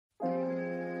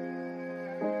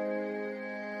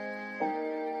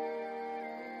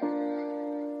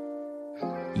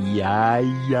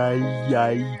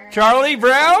Charlie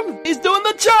Brown? He's doing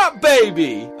the chop,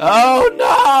 baby! Oh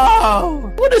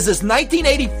no! What is this,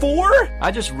 1984?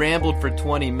 I just rambled for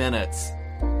 20 minutes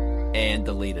and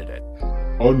deleted it.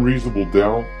 Unreasonable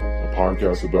Doubt, a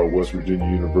podcast about West Virginia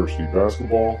University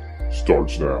basketball,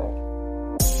 starts now.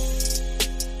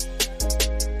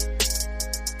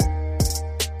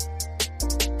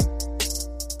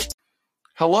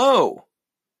 Hello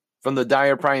from the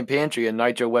Dyer Prime Pantry in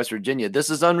Nitro, West Virginia. This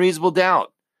is Unreasonable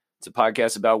Doubt. It's a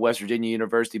podcast about West Virginia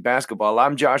University basketball.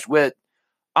 I'm Josh Witt.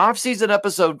 Off-season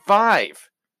episode 5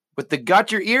 with the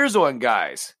Got Your Ears On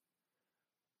guys.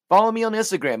 Follow me on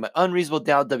Instagram at Unreasonable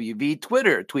Doubt WV.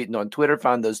 Twitter, tweeting on Twitter.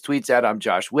 Find those tweets at I'm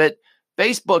Josh Witt.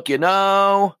 Facebook,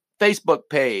 Facebook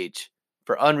page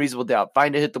for Unreasonable Doubt.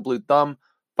 Find it, hit the blue thumb.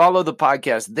 Follow the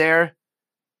podcast there.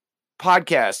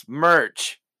 Podcast,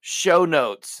 merch, show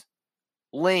notes,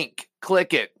 link,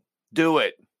 click it, do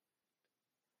it.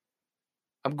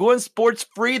 I'm going sports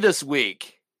free this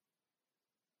week.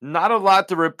 Not a lot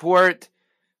to report.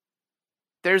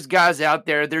 There's guys out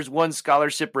there. There's one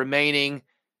scholarship remaining.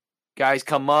 Guys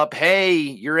come up. Hey,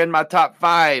 you're in my top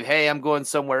 5. Hey, I'm going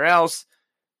somewhere else.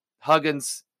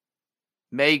 Huggins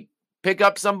may pick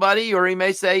up somebody, or he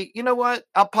may say, you know what?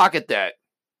 I'll pocket that.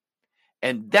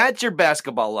 And that's your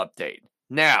basketball update.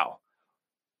 Now,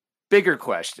 bigger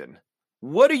question.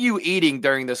 What are you eating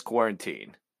during this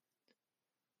quarantine?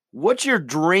 What's your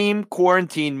dream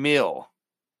quarantine meal?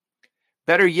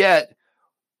 Better yet,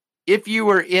 if you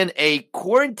were in a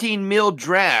quarantine meal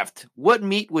draft, what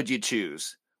meat would you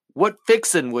choose? What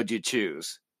fixin' would you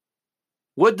choose?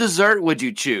 What dessert would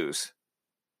you choose?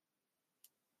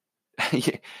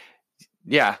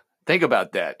 Yeah, think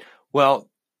about that. Well,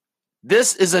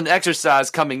 this is an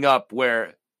exercise coming up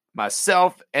where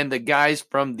myself and the guys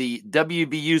from the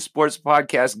WVU Sports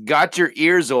Podcast Got Your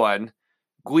Ears On,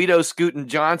 Guido, Scoot, and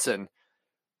Johnson.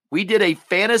 We did a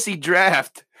fantasy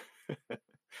draft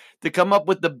to come up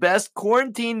with the best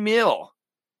quarantine meal.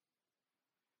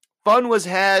 Fun was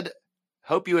had.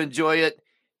 Hope you enjoy it.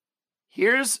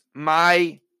 Here's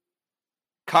my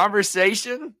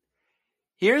conversation.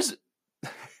 Here's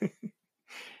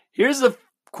a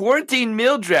quarantine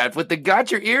meal draft with the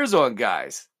Got Your Ears On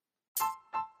guys.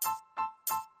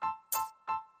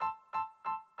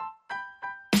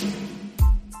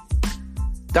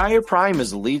 Dyer Prime is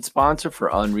the lead sponsor for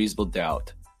Unreasonable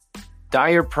Doubt.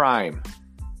 Dyer Prime,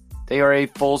 they are a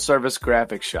full-service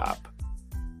graphic shop.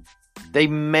 They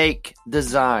make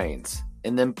designs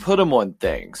and then put them on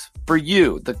things for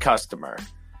you, the customer.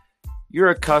 You're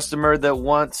a customer that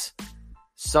wants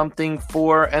something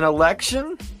for an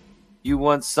election? You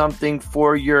want something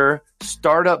for your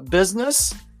startup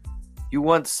business? You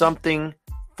want something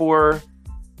for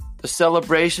the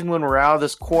celebration when we're out of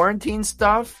this quarantine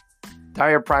stuff?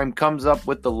 Dyer Prime comes up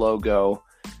with the logo,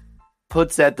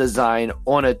 puts that design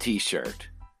on a t-shirt,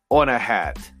 on a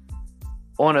hat,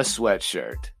 on a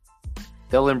sweatshirt.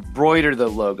 They'll embroider the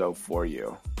logo for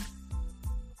you.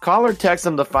 Call or text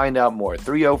them to find out more.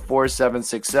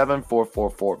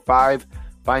 304-767-4445.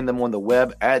 Find them on the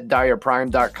web at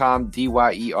dyerprime.com,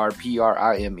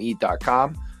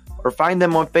 dyerprime.com, or find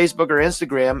them on Facebook or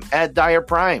Instagram at Dyer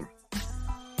Prime.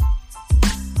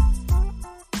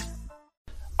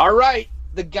 All right,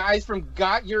 the guys from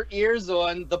Got Your Ears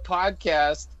On, the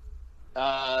podcast.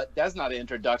 That's not an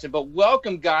introduction, but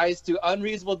welcome, guys, to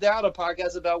Unreasonable Doubt, a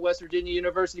podcast about West Virginia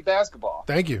University basketball.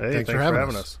 Thank you. Hey, thanks for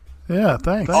having us. Yeah,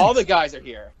 thanks. All the guys are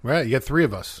here. Right, you got 3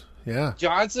 of us. Yeah.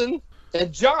 Johnson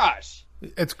and Josh.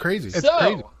 It's crazy.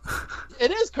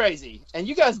 It is crazy. And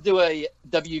you guys do a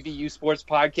WVU Sports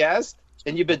podcast,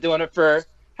 and you've been doing it for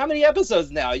how many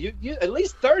episodes now? You at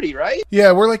least 30, right?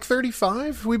 Yeah, we're like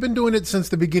 35. We've been doing it since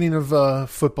the beginning of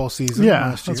football season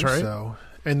last year. That's right. So,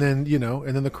 and then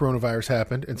the coronavirus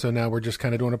happened, and so now we're just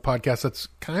kind of doing a podcast that's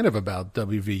kind of about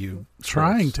WVU.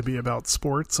 Trying to be about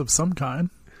sports of some kind.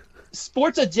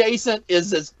 Sports adjacent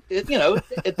is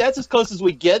if that's as close as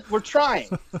we get, we're trying.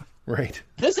 Right.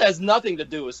 This has nothing to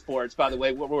do with sports, by the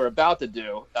way, what we're about to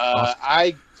do.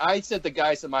 Awesome. I sent the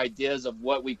guys some ideas of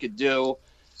what we could do.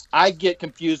 I get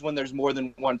confused when there's more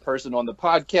than one person on the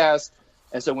podcast.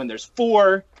 And so when there's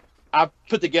 4, I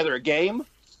put together a game.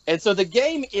 And so the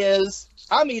game is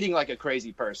I'm eating like a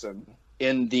crazy person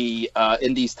in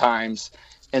these times.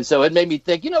 And so it made me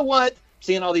think, you know what?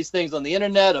 Seeing all these things on the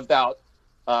internet about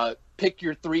pick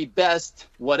your 3 best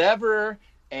whatever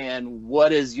and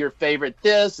what is your favorite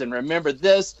this and remember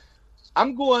this.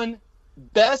 I'm going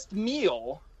best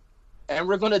meal, and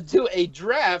we're going to do a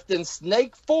draft in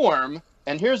snake form.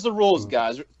 And here's the rules,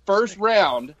 guys. First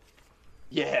round,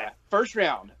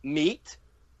 meat,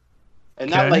 And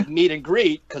not Okay. like meet and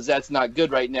greet, because that's not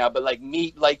good right now, but like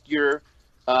meat, like your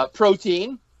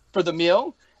protein for the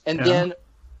meal, and Yeah. then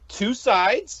 2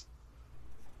 sides,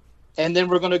 and then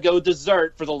we're going to go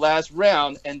dessert for the last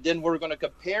round, and then we're going to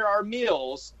compare our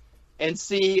meals and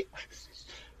see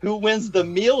who wins the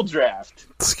meal draft.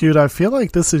 Scoot, I feel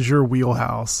like this is your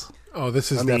wheelhouse. Oh,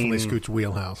 this is I definitely mean- Scoot's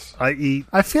wheelhouse. I eat.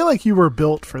 I feel like you were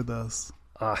built for this.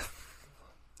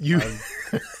 You,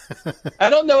 I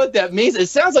don't know what that means. It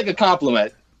sounds like a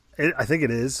compliment. I think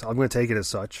it is. I'm going to take it as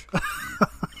such.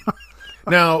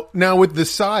 now with the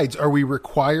sides, are we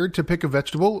required to pick a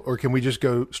vegetable, or can we just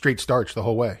go straight starch the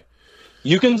whole way?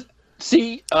 You can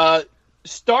see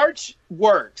starch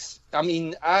works. I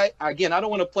mean, I don't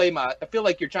want to play I feel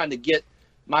like you're trying to get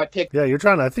my pick. Yeah,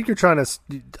 I think you're trying to.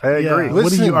 I agree. Yeah.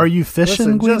 Listen, Are you fishing,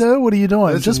 listen, Guido? What are you doing?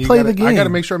 Listen, just you play gotta- the game. I got to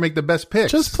make sure I make the best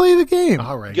picks. Just play the game.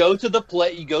 All right.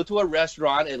 You go to a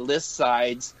restaurant, it lists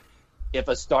sides. If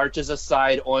a starch is a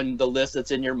side on the list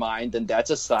that's in your mind, then that's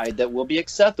a side that will be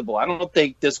acceptable. I don't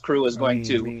think this crew is going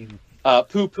to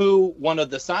poo-poo one of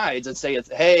the sides and say,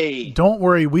 hey, Don't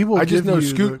worry, we will. I just give know you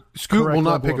Scoot the will correct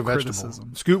not level pick a of vegetable.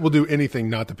 criticism. Scoot will do anything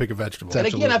not to pick a vegetable. and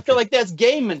again, I feel like that's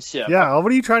gamemanship. Yeah,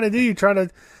 what are you trying to do? You're trying to.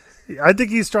 I think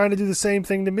he's trying to do the same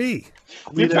thing to me.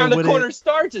 You're Guido, trying to would corner it-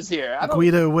 starches here. I don't,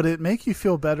 Guido, would it make you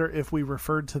feel better if we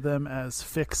referred to them as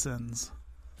fixins?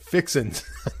 Fixins.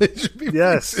 They should be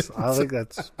Yes, fixins. I think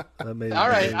that made. all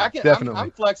right, I can. Definitely.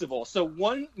 I'm flexible. So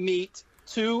 1 meat,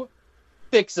 2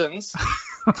 fixins,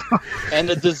 and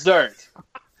a dessert.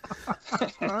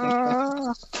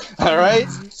 All right,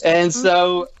 and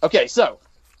so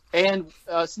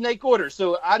snake order.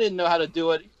 So I didn't know how to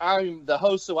do it. I'm the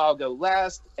host, so I'll go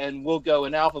last, and we'll go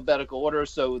in alphabetical order.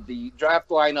 So the draft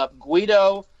lineup: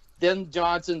 Guido, then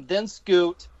Johnson, then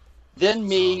Scoot, then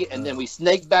me, and then we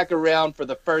snake back around for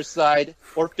the first side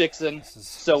or fixin',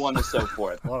 so on and so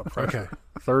forth. A lot of pressure. Okay.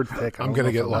 Third pick. I I'm don't going to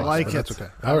know get if I I lost. like but it. That's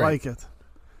okay. I All right. like it.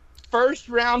 First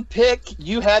round pick,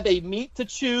 you have a meat to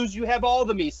choose. You have all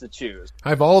the meats to choose. I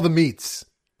have all the meats.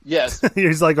 Yes.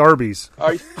 He's like Arby's.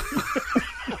 Are you...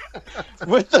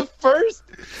 With the first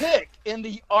pick in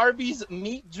the Arby's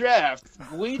meat draft,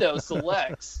 Guido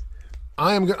selects.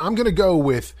 I'm going to go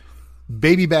with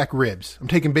baby back ribs. I'm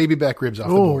taking baby back ribs off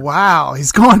the Oh board. wow,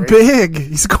 he's going big.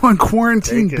 He's going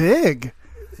quarantine Take it. big.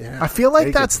 Yeah. I feel like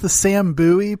Take that's the Sam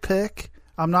Bowie pick.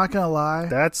 I'm not gonna lie.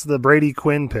 That's the Brady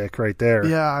Quinn pick right there.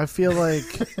 Yeah, I feel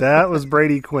like, That was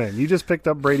Brady Quinn. You just picked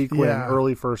up Brady Quinn Yeah.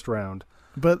 early first round.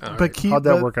 but right. keep How'd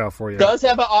that but- work out for you? Does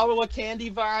have an Ottawa Candy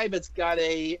vibe. It's got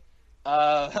a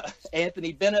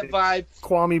Anthony Bennett vibe.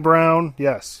 Kwame Brown,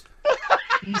 yes.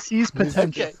 He sees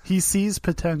potential. Okay. He sees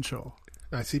potential.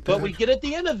 I see. But we get at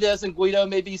the end of this, and Guido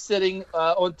may be sitting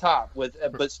on top with,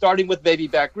 but starting with baby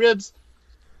back ribs,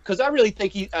 because I really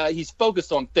think he's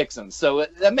focused on fixing. So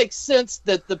that makes sense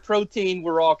that the protein,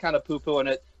 we're all kind of poo-pooing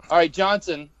it. All right,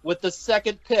 Johnson, with the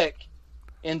second pick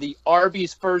in the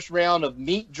Arby's first round of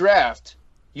meat draft,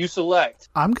 you select.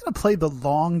 I'm going to play the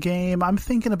long game. I'm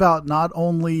thinking about not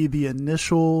only the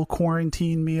initial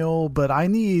quarantine meal, but I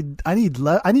need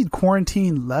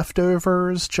quarantine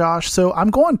leftovers, Josh. So I'm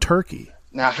going turkey.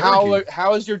 Now,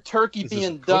 how is your turkey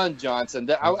being done, Johnson?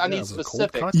 I need is it a cold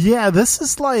specifics. cut? Yeah, this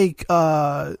is like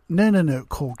no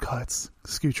cold cuts.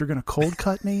 Scoot, you're gonna cold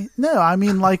cut me? No, I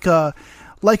mean like a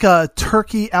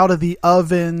turkey out of the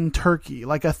oven turkey,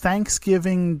 like a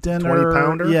Thanksgiving dinner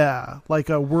 20-pounder? Yeah, like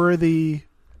a worthy,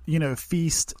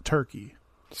 feast turkey.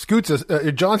 Scoots,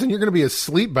 Johnson, you're going to be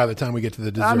asleep by the time we get to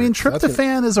the dessert. I mean, So that's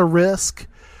tryptophan is a risk,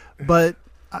 but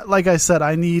like I said,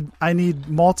 I need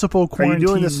multiple Are you quarantine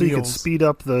doing this so you can meals. speed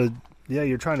up the... Yeah,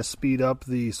 you're trying to speed up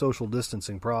the social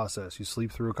distancing process. You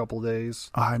sleep through a couple days.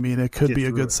 I mean, it could Get be a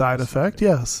through good it. side effect.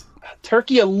 Yes.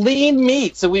 Turkey, a lean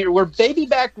meat. So we're baby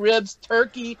back ribs,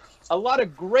 turkey, a lot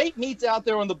of great meats out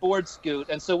there on the board, Scoot.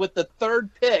 And so with the third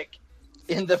pick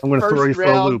in the I'm gonna throw you first for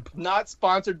a round, loop. not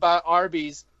sponsored by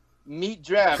Arby's, meat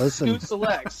draft, Listen. Scoot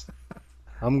selects.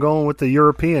 I'm going with the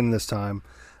European this time.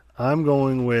 I'm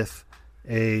going with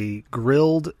a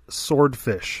grilled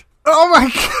swordfish. Oh my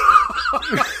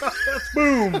god!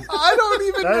 Boom! I don't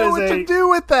even That know is what a- to do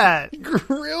with that.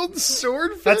 grilled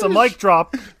swordfish. That's a mic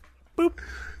drop. Boop.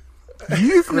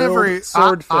 You've Grilled never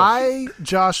swordfish.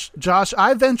 Josh,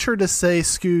 I venture to say,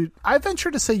 Scoot, I venture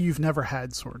to say you've never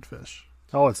had swordfish.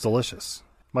 Oh, it's delicious.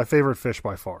 My favorite fish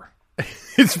by far.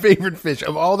 His favorite fish.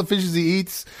 Of all the fishes he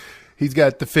eats, he's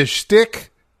got the fish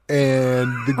stick and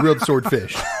the grilled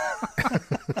swordfish.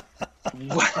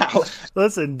 Wow.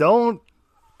 Listen, don't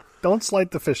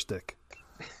slight the fish stick.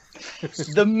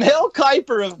 The Mel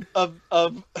Kiper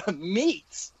of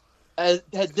meats.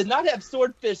 did not have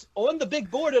swordfish on the big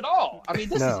board at all. I mean,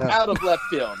 this No. is out of left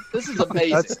field. This is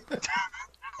amazing.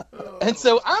 And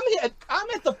so I'm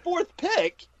at the fourth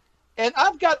pick, and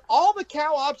I've got all the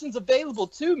cow options available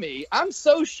to me. I'm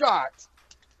so shocked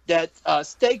that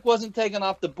steak wasn't taken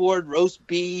off the board, roast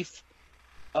beef.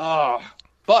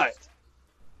 But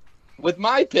with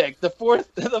my pick, the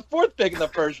fourth pick in the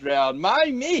first round, my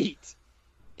meat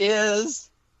is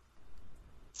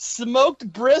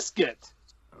smoked brisket.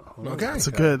 Okay. That's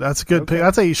a good pick.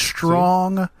 That's a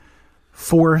strong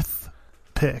fourth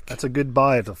pick. That's a good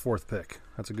buy at the fourth pick.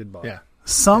 That's a good buy. Yeah.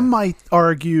 Some might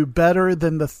argue better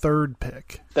than the third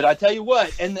pick. But I tell you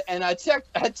what, and I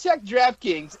checked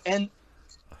DraftKings, and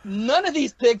none of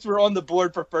these picks were on the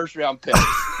board for first round picks.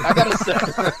 I gotta say,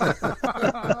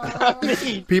 I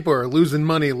mean, People are losing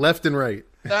money left and right.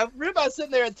 Ribeye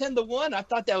sitting there at 10-1. I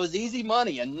thought that was easy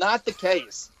money, and not the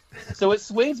case. So it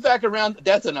swings back around.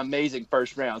 That's an amazing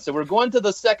first round. So we're going to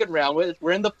the second round.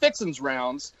 We're in the fixins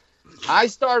rounds. I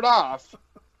start off,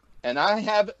 and I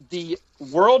have the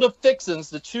world of fixins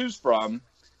to choose from.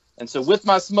 And so with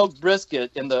my smoked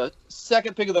brisket in the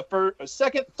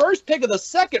first pick of the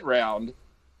second round,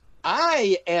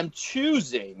 I am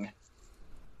choosing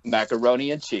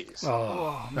macaroni and cheese.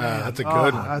 That's a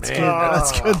good one. That's man. good.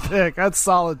 That's a good pick. That's a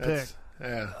solid pick.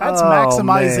 Yeah. That's Oh,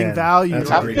 maximizing man. value. That's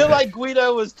a I great feel pick. like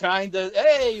Guido was trying to,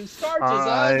 hey, starches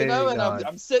up, and God.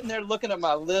 I'm sitting there looking at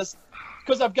my list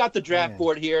because I've got the draft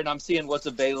board here and I'm seeing what's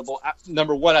available.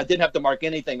 Number one, I didn't have to mark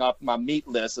anything off my meat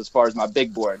list as far as my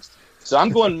big boards. So I'm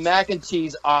going mac and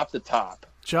cheese off the top.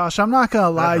 Josh, I'm not going to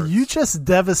lie. hurts. You just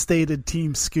devastated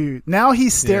Team Scoot. Now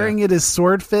he's staring at his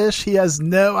swordfish. He has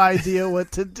no idea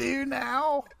what to do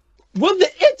now. Well, the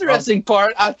interesting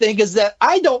part, I think, is that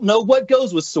I don't know what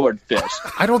goes with swordfish.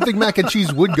 I don't think mac and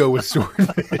cheese would go with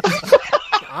swordfish.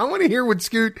 I want to hear what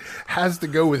Scoot has to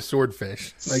go with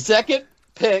swordfish. Like, Second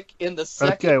pick in the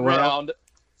second Okay, well, round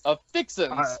of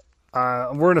fixins.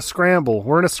 We're in a scramble.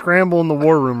 We're in a scramble in the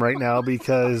war room right now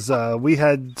because we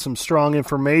had some strong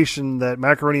information that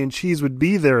macaroni and cheese would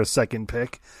be their second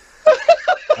pick.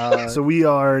 So we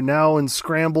are now in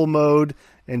scramble mode,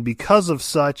 and because of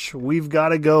such, we've got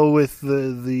to go with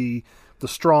the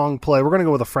strong play. We're going to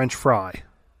go with a French fry.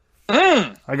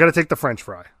 I got to take the French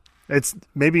fry. It's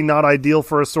maybe not ideal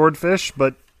for a swordfish,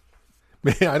 but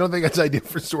I don't think that's ideal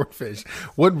for swordfish.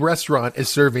 What restaurant is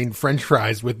serving French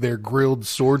fries with their grilled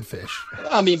swordfish?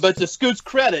 I mean, but to Scoot's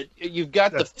credit, you've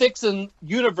got the fixin'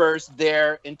 universe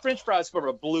there, and French fries for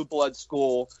a blue blood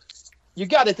school. You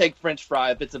got to take French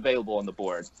fry if it's available on the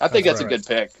board. I think that's a good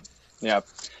pick. Yeah.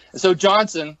 So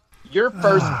Johnson, your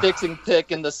first fixing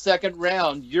pick in the second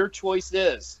round, your choice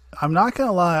is. I'm not going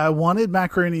to lie. I wanted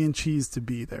macaroni and cheese to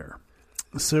be there.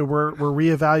 So we're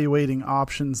reevaluating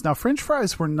options. Now, French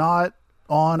fries were not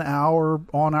on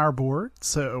our board,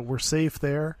 so we're safe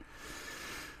there.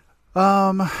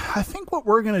 I think what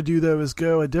we're going to do, though, is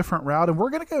go a different route, and we're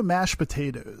going to go mashed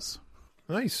potatoes.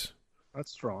 Nice.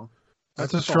 that's strong.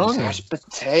 That's a strong one. Mashed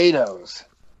potatoes.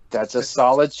 That's a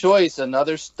solid choice.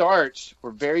 Another starch.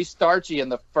 We're very starchy in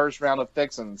the first round of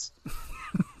fixins.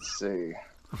 Let's see.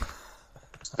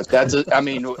 But I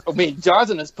mean,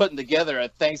 Johnson is putting together a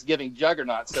Thanksgiving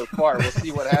juggernaut so far. We'll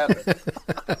see what happens.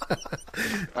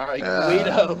 All right,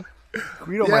 Guido.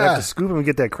 Guido might have to scoop him and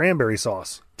get that cranberry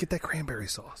sauce. Get that cranberry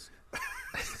sauce.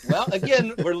 Well,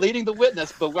 again, we're leading the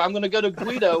witness, but I'm going to go to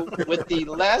Guido with the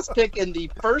last pick in the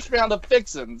first round of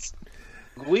fixins.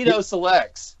 Guido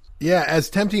selects. Yeah, as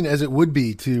tempting as it would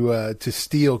be to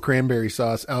steal cranberry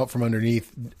sauce out from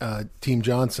underneath Team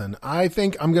Johnson, I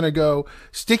think I'm going to go,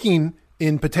 sticking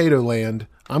in potato land,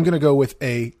 I'm going to go with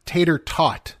a tater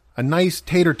tot, a nice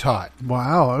tater tot.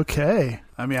 Wow. Okay.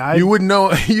 I mean, You wouldn't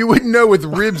know with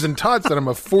ribs and tots that I'm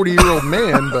a 40-year-old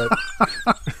man, but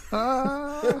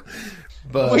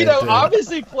Guido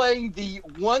obviously playing the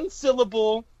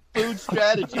one-syllable food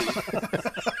strategy.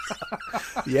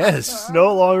 yes.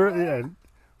 No longer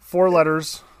 4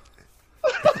 letters.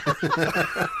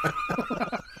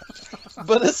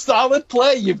 But a solid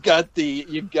play. You've got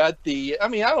the. I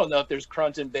mean, I don't know if there's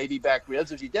crunch in baby back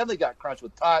ribs, but you definitely got crunch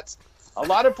with tots. A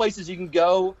lot of places you can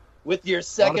go with your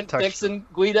second texture. fixin',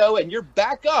 Guido, and you're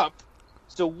back up.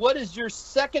 So, what is your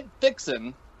second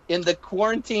fixin' in the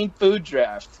quarantine food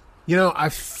draft? You know, I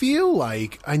feel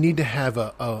like I need to have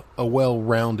a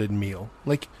well-rounded meal.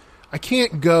 Like, I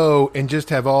can't go and just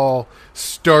have all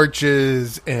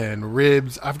starches and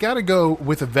ribs. I've got to go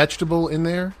with a vegetable in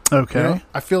there. Okay. You know,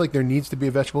 I feel like there needs to be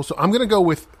a vegetable. So I'm going to go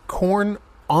with corn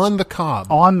on the cob.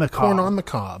 On the cob. Corn on the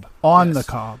cob. On Yes. the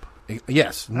cob.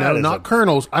 Yes. That No, is not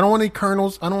kernels. I don't want any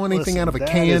kernels. I don't want anything Listen, out of a that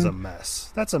can. is a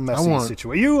mess. That's a messy want-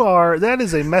 situation. That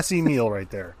is a messy meal right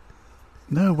there.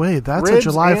 No way, that's Ribs a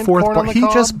July and 4th. corn on the He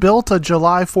cob? just built a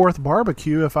July 4th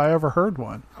barbecue, if I ever heard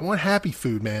one. I want happy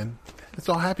food, man. It's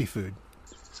all happy food.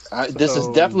 This has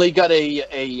definitely got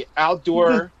a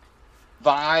outdoor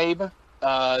vibe.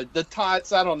 The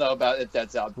tots, I don't know about if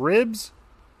that's out. Ribs,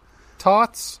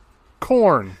 tots,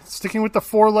 corn. Sticking with the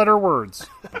 4-letter words.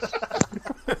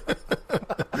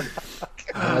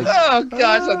 Oh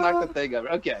gosh, I'm not gonna think of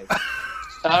it. Okay,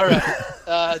 all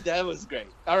right, that was great.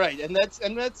 All right, and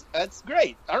that's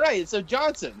great. All right, so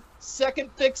Johnson, second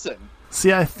fixin'.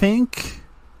 See, I think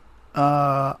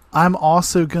I'm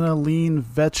also gonna lean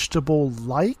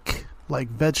vegetable-like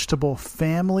vegetable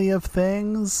family of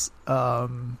things.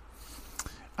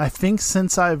 I think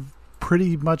since I've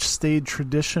pretty much stayed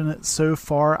tradition so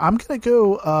far, I'm gonna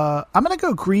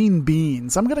go green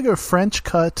beans. I'm gonna go French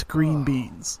cut green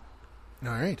beans. All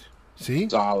right. See?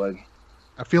 Solid.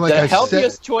 I feel like The I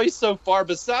healthiest choice so far,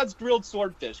 besides grilled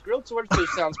swordfish. Grilled swordfish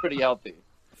sounds pretty healthy.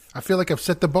 I feel like I've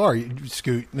set the bar,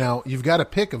 Scoot. Now, you've got to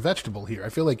pick a vegetable here. I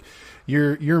feel like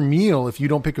your meal, if you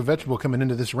don't pick a vegetable coming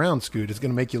into this round, Scoot, is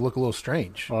going to make you look a little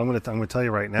strange. Well, I'm gonna tell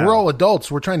you right now. We're all adults.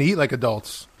 We're trying to eat like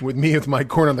adults. With me, with my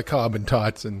corn on the cob and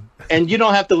tots. And you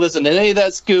don't have to listen to any of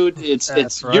that, Scoot. It's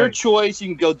right. your choice. You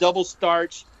can go double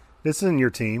starch. This isn't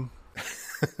your team.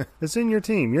 It's in your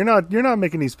team. You're not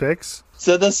making these picks.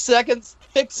 So the second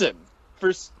fixin'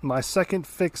 for My second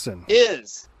fixin'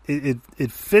 is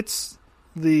it fits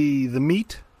the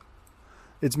meat.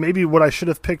 It's maybe what I should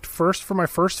have picked first for my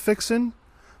first fixin',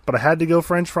 but I had to go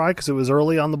French fry because it was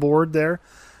early on the board there.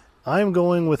 I am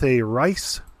going with a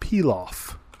rice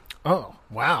pilaf. oh,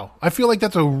 wow. I feel like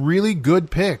that's a really good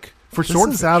pick for This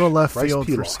swordfish. is out of left Rice field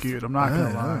for pilaf. Scoot. I'm not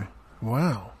gonna lie.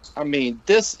 Wow. I mean,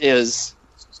 this is.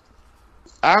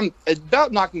 It's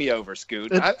about knocked me over,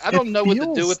 Scoot. I don't know what to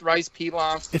do feels- with rice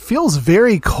pilaf. It feels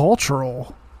very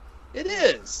cultural. It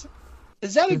is.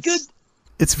 Is that a good?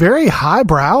 It's very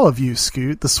highbrow of you,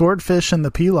 Scoot. The swordfish and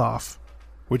the pilaf.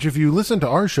 Which, if you listen to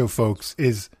our show, folks,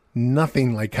 is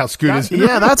nothing like how Scoot is.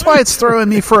 Yeah, that's why it's throwing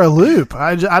me for a loop.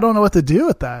 I don't know what to do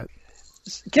with that.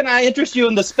 Can I interest you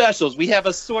in the specials? We have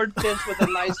a swordfish with a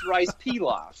nice rice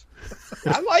pilaf.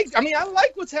 I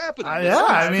like what's happening.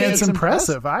 It's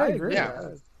impressive. I agree. Yeah.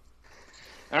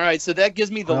 All right, so that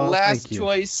gives me the Well, last thank you.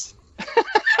 choice.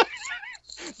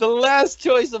 The last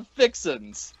choice of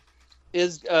fixins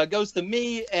is goes to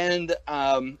me, and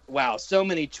wow, so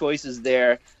many choices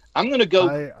there. I'm gonna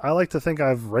go. I like to think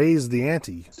I've raised the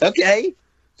ante. Okay.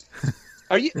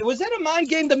 Was that a mind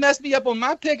game to mess me up on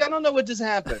my pick? I don't know what just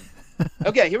happened.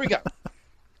 Okay, here we go.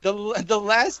 The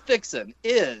last fixin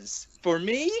is for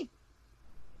me.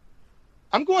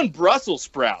 I'm going Brussels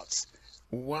sprouts.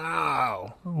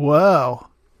 Wow. Whoa.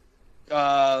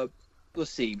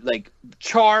 Let's see, like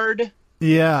charred,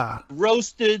 Yeah.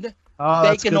 roasted, Oh,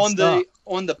 that's bacon good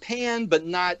on the pan, but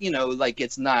not like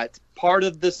it's not part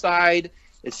of the side.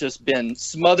 It's just been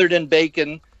smothered in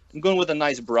bacon. I'm going with a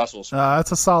nice Brussels.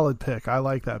 That's a solid pick. I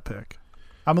like that pick.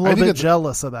 I'm a I little think bit it's-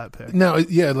 jealous of that pick. No,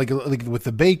 yeah, like with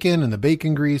the bacon and the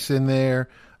bacon grease in there.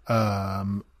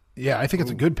 Yeah, I think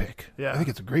it's a good pick. Yeah. I think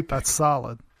it's a great pick. That's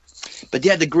solid. But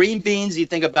yeah, the green beans, you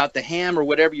think about the ham or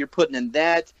whatever you're putting in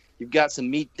that. You've got some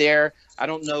meat there. I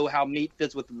don't know how meat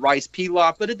fits with rice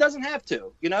pilaf, but it doesn't have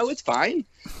to. It's fine.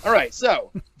 All right,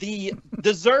 so the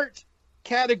dessert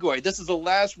category. This is the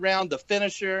last round, the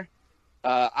finisher.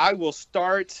 I will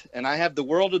start, and I have the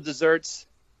world of desserts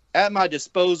at my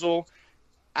disposal.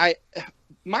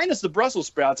 Minus the Brussels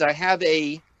sprouts, I have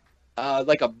a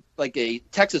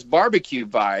Texas barbecue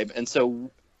vibe, and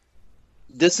so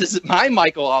this is my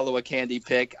Michael Oliwa candy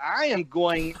pick. I am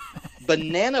going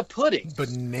banana pudding.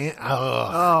 Banana.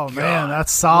 Oh, man,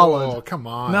 that's solid. Oh, come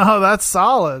on. No, that's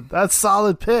solid. That's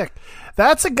solid pick.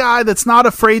 That's a guy that's not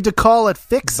afraid to call it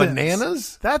fixins.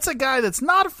 Bananas? That's a guy that's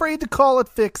not afraid to call it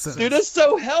fixins. Dude, it's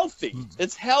so healthy.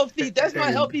 It's healthy. That's my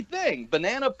healthy thing.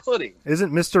 Banana pudding.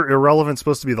 Isn't Mr. Irrelevant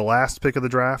supposed to be the last pick of the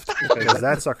draft? Because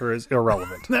that sucker is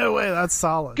irrelevant. No way, that's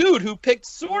solid. Dude, who picked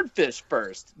swordfish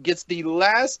first, gets the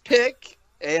last pick,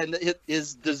 and it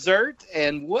is dessert.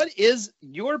 And what is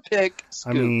your pick,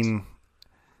 Scoot? I mean,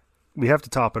 we have to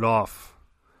top it off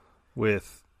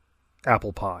with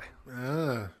apple pie.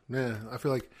 Yeah, I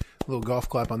feel like a little golf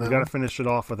clap on that We got one. to finish it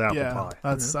off with apple Yeah, pie.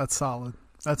 that's solid.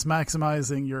 That's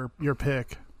maximizing your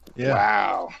pick. Yeah.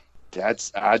 Wow.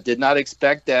 I did not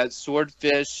expect that.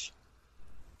 Swordfish,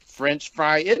 French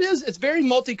fry. It's very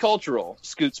multicultural,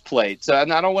 Scoot's plate. So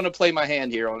and I don't want to play my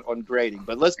hand here on grading,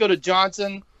 but let's go to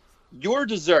Johnson. Your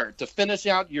dessert to finish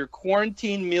out your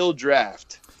quarantine meal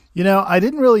draft. I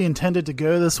didn't really intend it to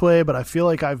go this way, but I feel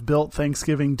like I've built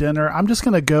Thanksgiving dinner. I'm just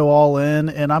going to go all in,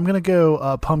 and I'm going to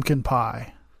go pumpkin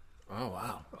pie. Oh,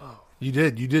 wow. You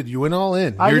did. You went all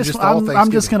in. I'm all just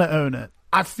Thanksgiving. going to own it.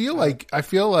 I feel like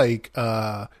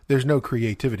there's no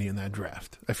creativity in that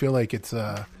draft. I feel like it's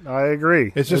I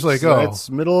agree. It's just it's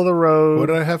middle of the road. What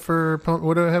did I have for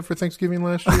Thanksgiving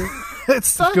last year?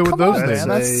 It's not, go with come those on, names. man.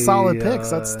 That's solid picks.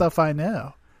 That's stuff I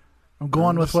know. I'm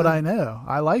going with what I know.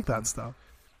 I like that stuff.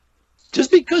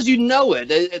 Just because you know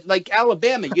it, like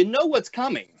Alabama, you know what's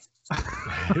coming,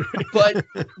 but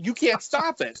you can't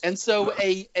stop it. And so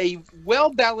a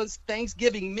well-balanced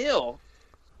Thanksgiving meal,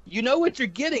 you know what you're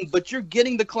getting, but you're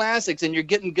getting the classics and you're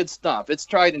getting good stuff. It's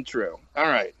tried and true. All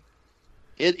right.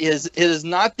 It is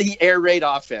not the air raid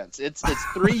offense. It's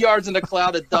 3 yards in a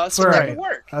cloud of dust. That's right. Never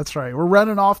work. That's right. We're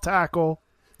running off tackle.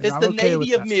 It's the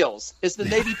Navy of meals. It's the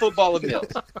Navy football of meals.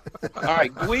 All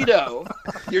right, Guido,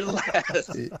 you're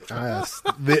last.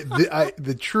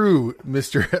 The true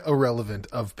Mr. Irrelevant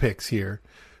of picks here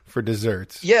for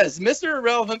desserts. Yes, Mr.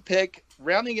 Irrelevant pick,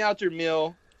 rounding out your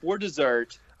meal for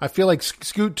dessert. I feel like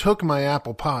Scoot took my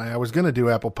apple pie. I was going to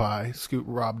do apple pie. Scoot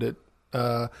robbed it.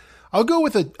 I'll go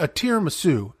with a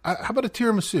tiramisu. How about a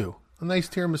tiramisu? A nice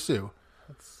tiramisu.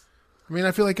 I mean,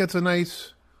 I feel like that's a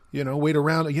nice, wait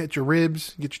around and get your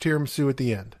ribs, get your tiramisu at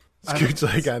the end. Scoot's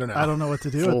like, I don't know. I don't know what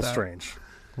to do It's with a little that. strange.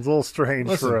 It's a little strange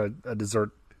for a dessert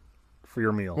for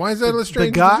your meal. Why is that a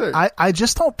strange The guy, dessert? I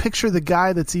just don't picture the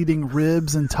guy that's eating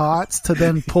ribs and tots to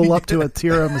then pull up to a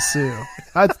tiramisu.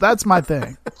 That's my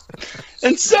thing.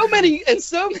 And so many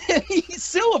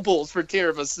syllables for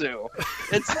tiramisu.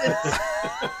 It's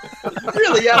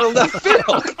really out of left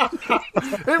field.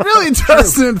 It really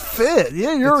doesn't fit.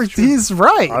 Yeah, he's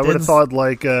right. I would have thought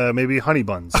like maybe honey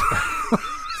buns.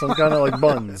 Some kind of like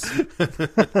buns.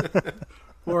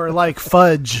 Or like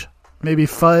fudge. Maybe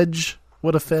fudge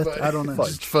would have fit. I don't know.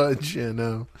 Fudge,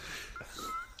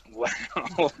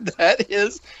 Wow,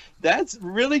 that's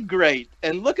really great.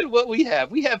 And look at what we have.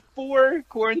 We have 4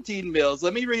 quarantine meals.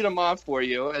 Let me read them off for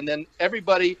you, and then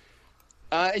everybody,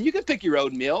 and you can pick your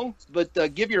own meal, but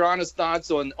give your honest thoughts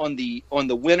on the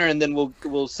winner, and then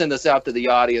we'll send us out to the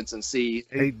audience and see.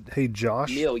 Hey,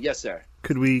 Josh. Neil, yes, sir.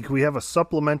 Could we have a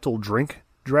supplemental drink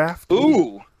draft?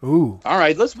 Ooh. All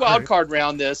right, let's wild card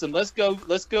round this, and let's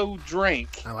go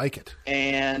drink. I like it.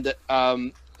 And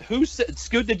who said,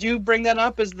 Scoot, did you bring that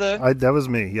up as the? That was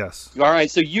me, yes. All right,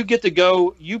 so you get to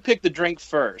go. You pick the drink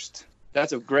first.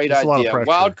 That's a great That's a lot of idea. pressure.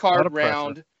 Wild A lot card of pressure.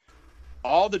 round.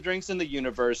 All the drinks in the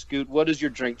universe. Scoot, what is your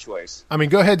drink choice? I mean,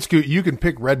 go ahead, Scoot. You can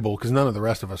pick Red Bull because none of the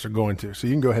rest of us are going to. So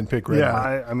you can go ahead and pick Red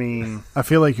Bull. I mean, I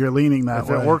feel like you're leaning that if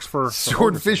way. it works for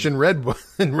Swordfish and Red Bull.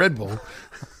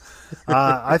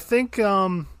 I think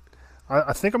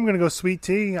I think I'm going to go sweet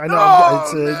tea. I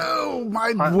know We're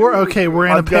in a I've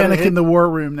gotta panic hit- in the war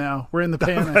room now. We're in the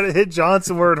I got panic. to hit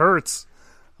Johnson where it hurts.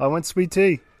 I went sweet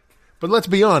tea. But let's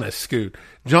be honest, Scoot.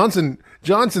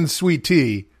 Johnson's sweet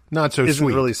tea, not so Isn't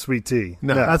sweet. really sweet tea.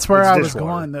 No. That's where it's I was dishwater.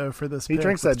 going though for this. He pick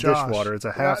drinks with that Josh. dishwater. It's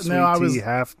a half sweet No, I was- tea,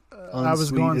 half unsweet. I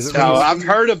was going Is it sweet. No, really- I've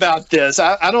heard about this.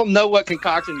 I don't know what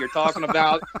concoction you're talking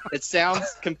about. It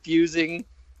sounds confusing.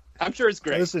 I'm sure it's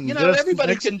great. Listen,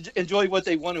 everybody can enjoy what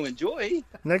they want to enjoy.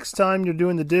 Next time you're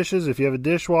doing the dishes, if you have a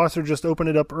dishwasher, just open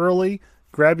it up early.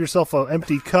 Grab yourself an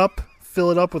empty cup.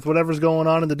 Fill it up with whatever's going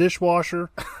on in the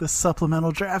dishwasher. The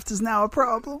supplemental draft is now a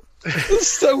problem. It's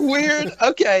so weird.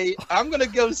 Okay, I'm going to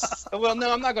go. Well,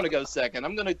 no, I'm not going to go second.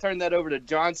 I'm going to turn that over to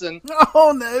Johnson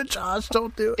Oh no, Josh,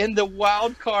 don't do it. in the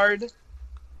wild card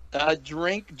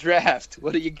drink draft.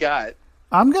 What do you got?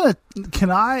 Can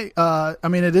I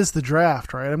mean, it is the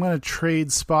draft, right? I'm gonna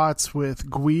trade spots with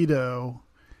Guido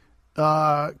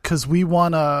because we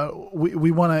want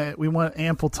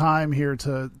ample time here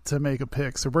to make a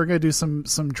pick. So we're gonna do some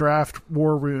draft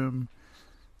war room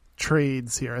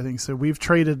trades here. I think so.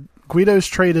 Guido's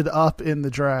traded up in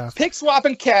the draft. Pick, swap,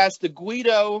 and cast the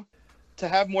Guido to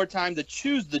have more time to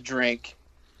choose the drink.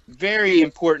 Very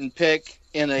important pick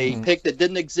in a pick that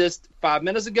didn't exist 5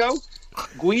 minutes ago.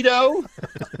 Guido,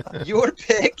 your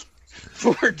pick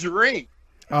for drink.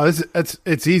 Oh,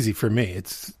 it's easy for me.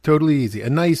 It's totally easy. A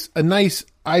nice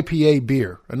IPA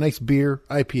beer. A nice beer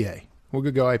IPA. We're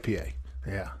gonna go IPA.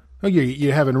 Yeah. Oh,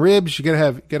 you're having ribs. You gotta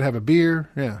have a beer.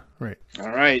 Yeah, right. All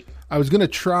right. I was gonna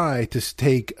try to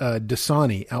take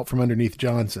Dasani out from underneath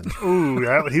Johnson, Ooh,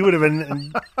 he would have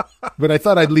been. but I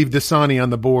thought I'd leave Dasani on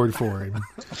the board for him.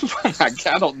 I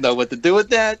don't know what to do with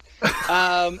that.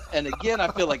 And again,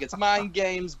 I feel like it's mind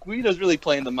games. Guido's really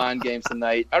playing the mind games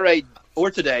tonight. All right, or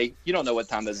today. You don't know what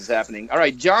time this is happening. All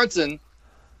right, Johnson,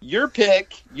 your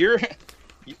pick.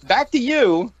 Back to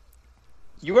you.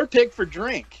 Your pick for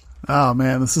drink. Oh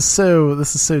man, this is so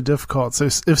difficult. So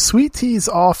if sweet tea's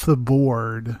off the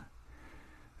board,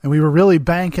 and we were really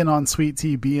banking on sweet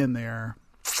tea being there,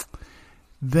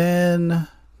 then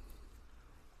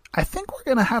I think we're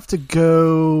going to have to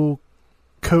go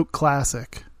Coke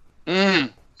Classic.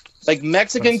 Like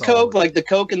Mexican Coke, like the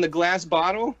Coke in the glass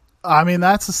bottle? I mean,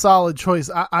 that's a solid choice.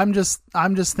 I'm just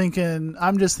thinking,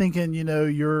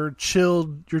 your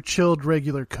chilled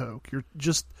regular Coke. You're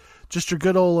just your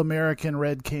good old American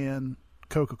red can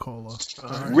Coca-Cola.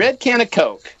 Right. Red can of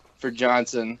Coke for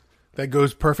Johnson. That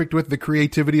goes perfect with the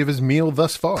creativity of his meal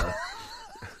thus far.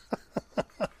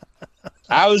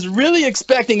 I was really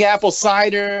expecting apple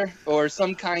cider or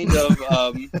some kind of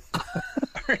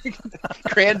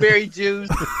cranberry juice.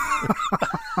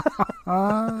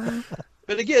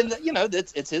 But again,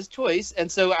 it's his choice.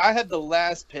 And so I have the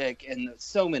last pick and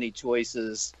so many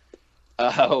choices.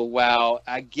 Oh, wow.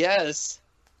 I guess,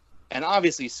 and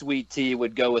obviously sweet tea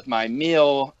would go with my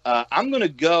meal. I'm going to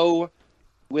go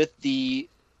with the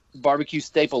barbecue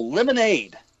staple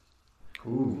lemonade.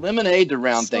 Ooh. Lemonade to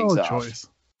round things off. Choice.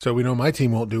 So we know my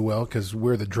team won't do well because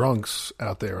we're the drunks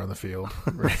out there on the field.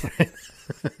 Right?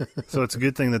 So it's a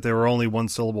good thing that there were only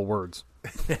one-syllable words.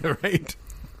 Right.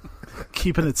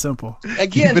 Keeping it simple.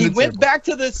 Again, he went back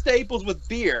to the staples with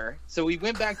beer, so he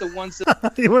went back to one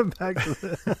syllable. He went back to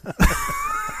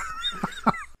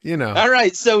the... All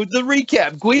right, so the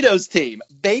recap. Guido's team: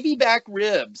 baby back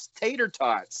ribs, tater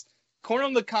tots, corn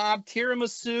on the cob,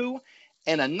 tiramisu,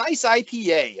 and a nice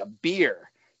IPA, a beer.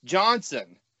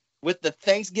 Johnson with the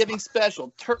Thanksgiving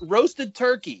special, roasted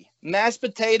turkey, mashed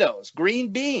potatoes,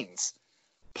 green beans,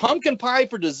 pumpkin pie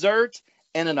for dessert,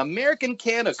 and an American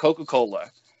can of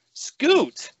Coca-Cola.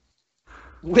 Scoot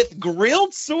with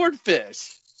grilled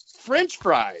swordfish, French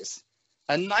fries,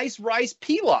 a nice rice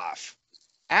pilaf,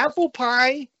 apple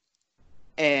pie,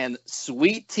 and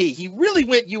sweet tea. He really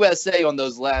went USA on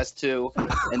those last two.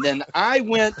 And then I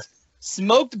went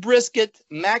smoked brisket,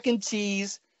 mac and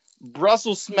cheese,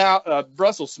 Brussels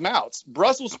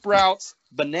sprouts,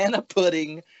 banana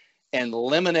pudding, and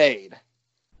lemonade.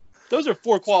 Those are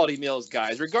 4 quality meals,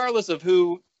 guys, regardless of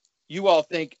who you all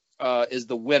think is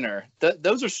the winner.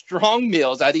 Those are strong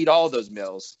meals. I'd eat all of those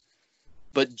meals.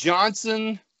 But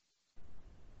Johnson,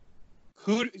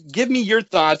 give me your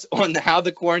thoughts on how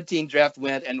the quarantine draft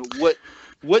went and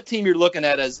what team you're looking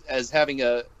at as having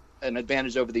an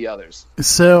advantage over the others.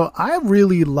 So I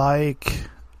really like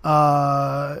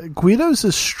Guido's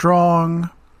is strong,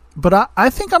 but I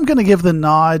think I'm going to give the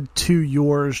nod to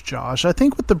yours, Josh. I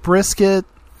think with the brisket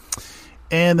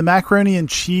and the macaroni and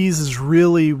cheese is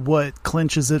really what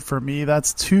clinches it for me.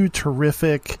 That's 2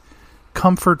 terrific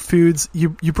comfort foods. You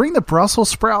bring the Brussels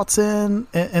sprouts in,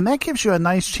 and that gives you a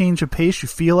nice change of pace. You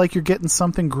feel like you're getting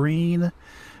something green.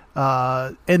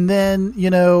 And then,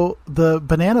 the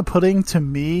banana pudding, to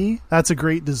me, that's a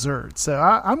great dessert. So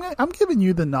I'm giving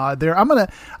you the nod there. I'm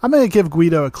gonna give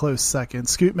Guido a close second.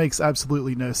 Scoot makes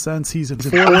absolutely no sense. He's in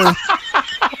 4th,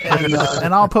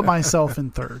 and I'll put myself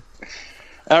in 3rd.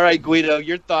 All right, Guido,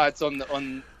 your thoughts on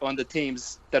the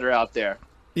teams that are out there?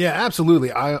 Yeah,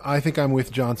 absolutely. I think I'm with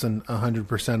Johnson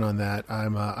 100% on that.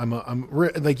 I'm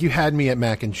like, you had me at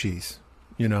mac and cheese.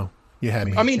 You had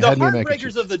me. I mean, the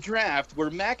heartbreakers of the draft were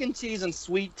mac and cheese and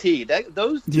sweet tea.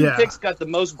 Those 2 picks got the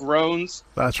most groans.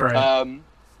 That's right.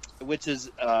 Which is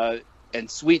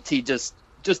and sweet tea just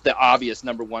the obvious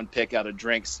number 1 pick out of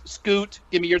drinks. Scoot,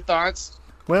 give me your thoughts.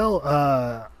 Well,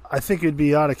 I think it'd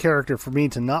be out of character for me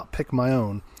to not pick my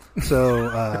own. So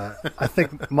I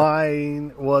think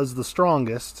mine was the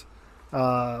strongest,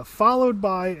 followed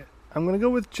by, I'm going to go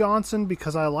with Johnson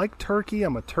because I like turkey.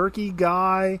 I'm a turkey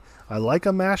guy. I like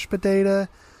a mashed potato.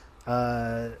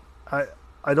 I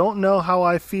don't know how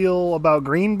I feel about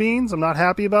green beans. I'm not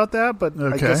happy about that, but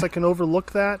okay. I guess I can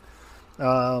overlook that.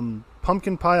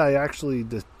 Pumpkin pie I actually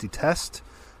detest.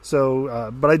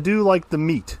 So, but I do like the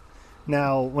meat.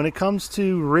 Now, when it comes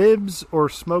to ribs or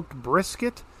smoked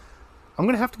brisket, I'm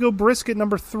going to have to go brisket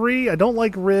number 3. I don't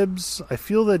like ribs. I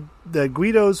feel that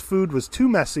Guido's food was too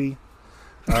messy.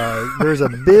 There's a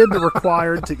bib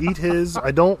required to eat his. I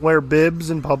don't wear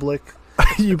bibs in public.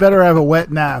 You better have a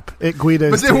wet nap at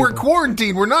Guido's But then table. we're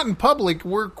quarantined. We're not in public.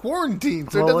 We're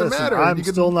quarantined, so it doesn't matter.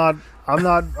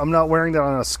 I'm not wearing that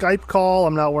on a Skype call.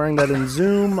 I'm not wearing that in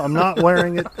Zoom. I'm not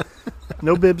wearing it.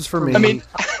 No bibs for me. I mean,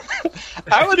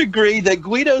 I would agree that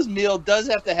Guido's meal does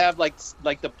have to have like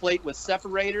the plate with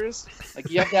separators. Like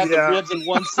you have to have the ribs in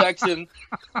one section,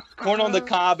 corn on the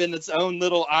cob in its own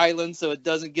little island, so it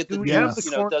doesnn't get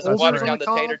doesn't water down the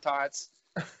tater tots.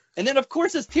 And then of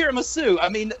course it's tiramisu. I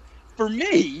mean, for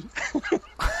me,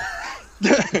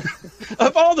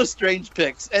 of all the strange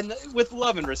picks, and with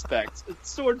love and respect,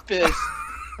 swordfish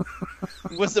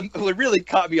what really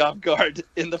caught me off guard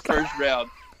in the first round.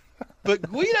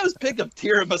 But Guido's pick of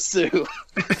tiramisu,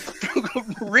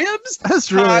 ribs,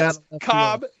 That's really tots, out of left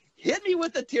Cobb, hit me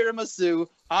with the tiramisu,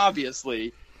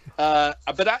 obviously.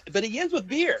 But he ends with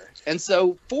beer, and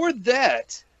so for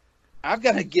that, I've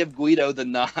got to give Guido the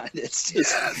nod. It's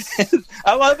just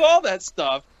I love all that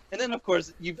stuff. And then, of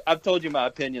course, I've told you my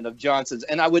opinion of Johnson's,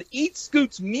 and I would eat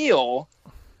Scoot's meal.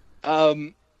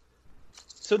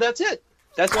 So that's it.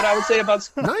 That's what I would say about.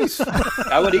 Nice.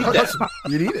 I would eat that.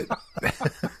 You'd eat it.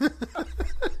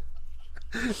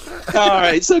 All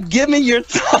right, so give me your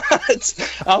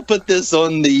thoughts. I'll put this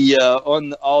on the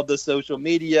on all the social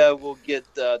media. We'll get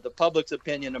the public's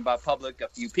opinion about public, a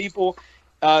few people.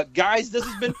 Guys, this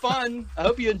has been fun. I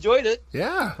hope you enjoyed it.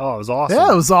 Yeah. Oh, it was awesome.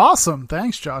 Yeah, it was awesome.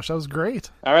 Thanks, Josh. That was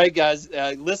great. All right, guys,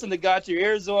 listen to Got Your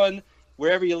Ears On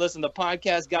wherever you listen to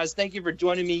podcasts. Guys, thank you for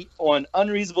joining me on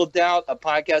Unreasonable Doubt, a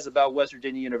podcast about West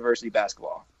Virginia University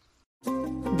basketball.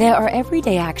 There are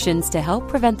everyday actions to help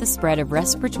prevent the spread of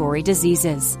respiratory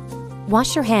diseases.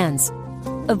 Wash your hands.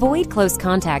 Avoid close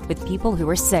contact with people who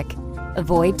are sick.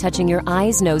 Avoid touching your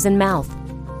eyes, nose, and mouth.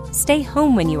 Stay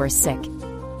home when you are sick.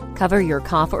 Cover your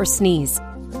cough or sneeze.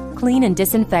 Clean and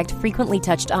disinfect frequently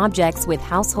touched objects with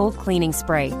household cleaning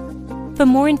spray. For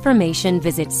more information,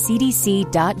 visit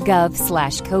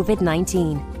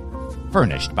cdc.gov/COVID-19.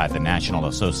 Furnished by the National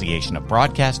Association of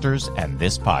Broadcasters and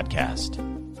this podcast.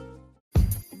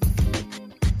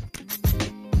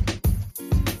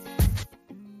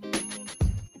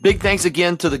 Big thanks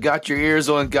again to the Got Your Ears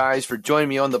On guys for joining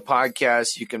me on the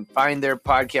podcast. You can find their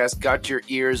podcast, Got Your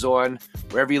Ears On,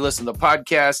 wherever you listen to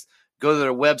podcasts. Go to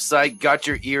their website,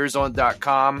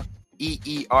 gotyourearson.com,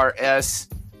 EERS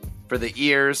for the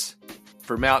ears,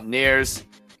 for Mountaineers.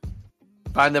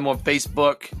 Find them on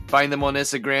Facebook, find them on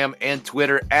Instagram and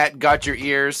Twitter at Got Your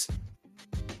Ears.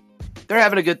 They're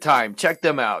having a good time. Check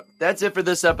them out. That's it for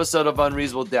this episode of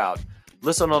Unreasonable Doubt.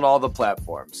 Listen on all the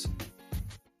platforms.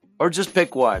 Or just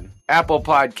pick one. Apple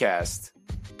Podcast,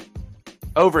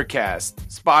 Overcast,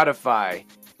 Spotify,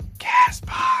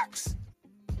 CastBox.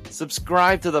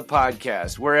 Subscribe to the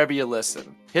podcast wherever you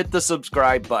listen. Hit the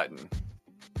subscribe button.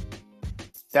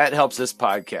 That helps this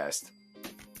podcast.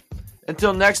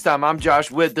 Until next time, I'm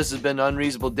Josh Witt. This has been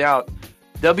Unreasonable Doubt.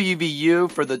 WVU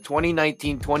for the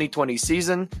 2019-2020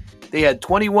 season. They had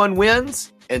 21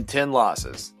 wins and 10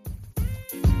 losses.